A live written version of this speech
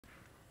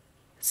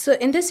So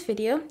in this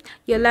video,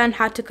 you'll learn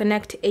how to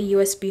connect a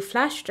USB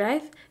flash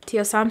drive to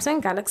your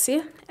Samsung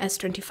Galaxy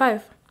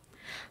S25.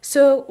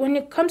 So when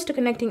it comes to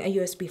connecting a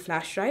USB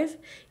flash drive,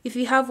 if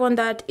you have one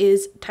that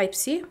is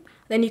Type-C,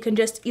 then you can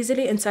just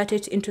easily insert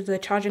it into the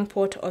charging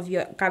port of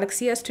your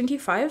Galaxy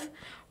S25,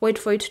 wait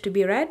for it to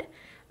be read,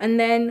 and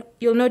then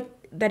you'll note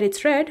that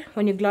it's read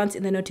when you glance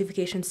in the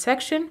notifications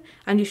section,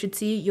 and you should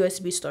see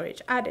USB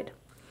storage added.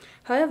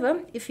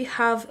 However, if you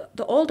have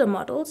the older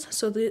models,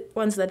 so the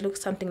ones that look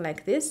something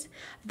like this,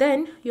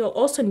 then you'll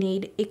also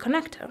need a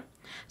connector.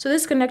 So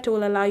this connector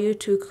will allow you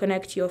to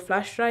connect your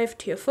flash drive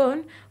to your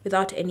phone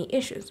without any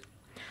issues.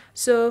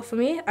 So for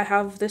me, I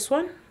have this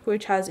one,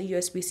 which has a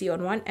USB-C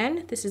on one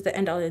end. This is the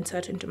end I'll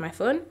insert into my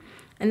phone.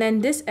 And then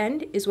this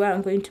end is where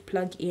I'm going to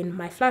plug in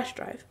my flash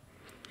drive.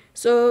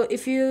 So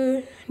if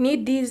you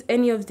need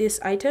any of these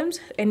items,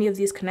 any of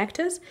these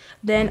connectors,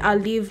 then I'll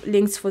leave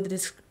links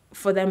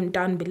for them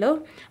down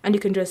below, and you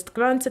can just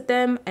glance at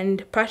them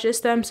and purchase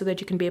them so that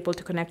you can be able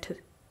to connect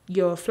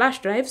your flash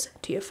drives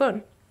to your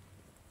phone.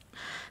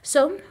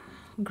 So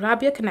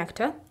grab your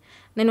connector.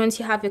 Then once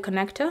you have your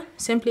connector,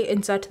 simply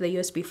insert the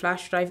USB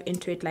flash drive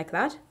into it like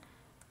that.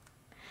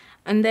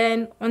 And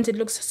then once it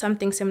looks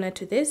something similar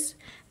to this,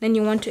 then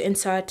you want to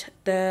insert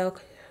the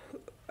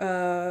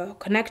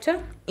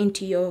connector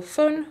into your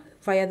phone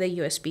via the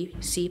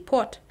USB-C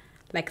port,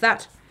 like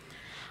that.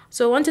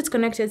 So once it's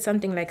connected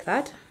something like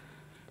that,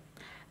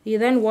 you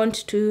then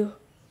want to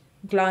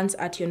glance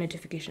at your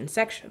notification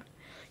section.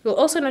 You'll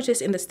also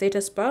notice in the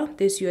status bar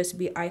this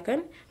USB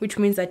icon, which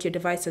means that your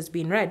device has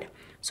been read.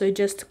 So you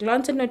just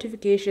glance at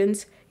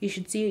notifications, you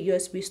should see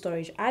USB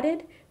storage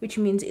added, which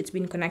means it's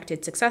been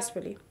connected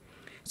successfully.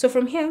 So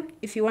from here,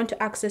 if you want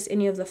to access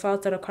any of the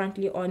files that are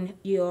currently on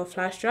your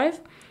flash drive,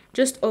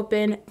 just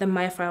open the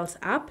My Files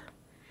app,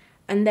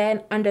 and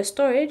then under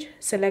storage,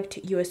 select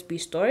USB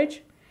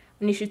storage,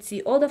 and you should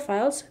see all the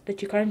files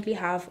that you currently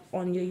have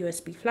on your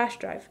USB flash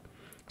drive.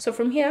 So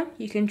from here,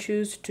 you can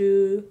choose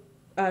to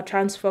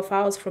transfer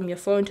files from your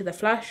phone to the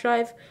flash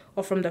drive,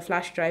 or from the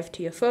flash drive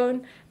to your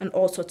phone, and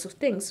all sorts of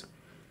things.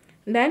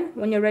 And then,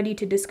 when you're ready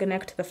to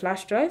disconnect the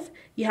flash drive,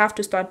 you have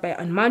to start by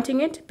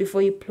unmounting it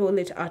before you pull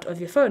it out of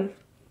your phone.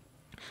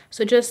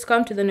 So just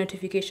come to the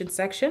notification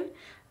section,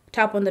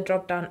 tap on the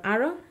drop-down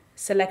arrow,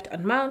 select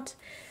Unmount,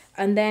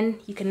 and then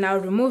you can now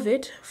remove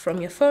it from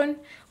your phone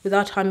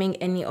without harming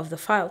any of the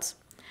files.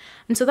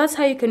 And so that's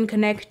how you can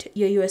connect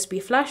your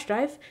USB flash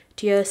drive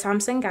to your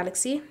Samsung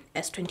Galaxy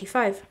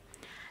S25.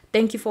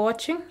 Thank you for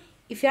watching.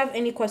 If you have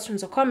any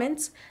questions or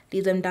comments,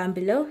 leave them down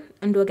below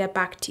and we'll get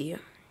back to you.